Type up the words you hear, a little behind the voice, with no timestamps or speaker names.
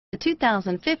The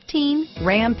 2015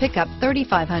 Ram Pickup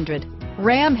 3500.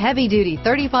 Ram Heavy Duty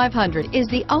 3500 is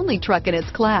the only truck in its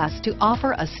class to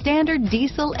offer a standard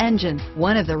diesel engine,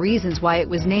 one of the reasons why it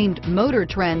was named Motor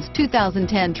Trend's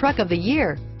 2010 Truck of the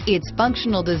Year. Its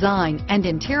functional design and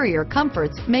interior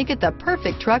comforts make it the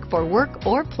perfect truck for work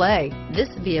or play. This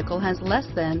vehicle has less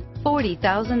than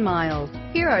 40,000 miles.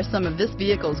 Here are some of this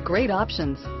vehicle's great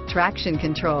options: traction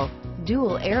control,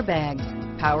 dual airbags,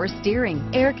 power steering,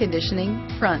 air conditioning,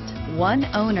 front, one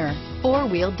owner,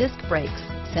 four-wheel disc brakes,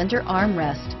 center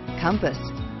armrest, compass,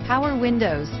 power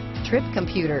windows, trip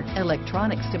computer,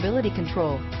 electronic stability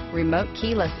control, remote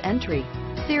keyless entry,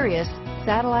 Sirius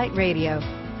satellite radio,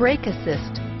 brake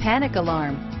assist, panic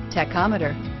alarm,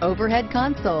 tachometer, overhead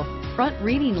console, front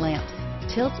reading lamps,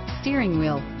 tilt steering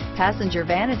wheel, passenger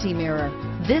vanity mirror.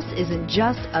 This isn't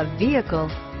just a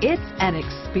vehicle, it's an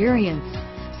experience.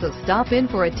 So stop in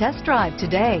for a test drive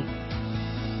today.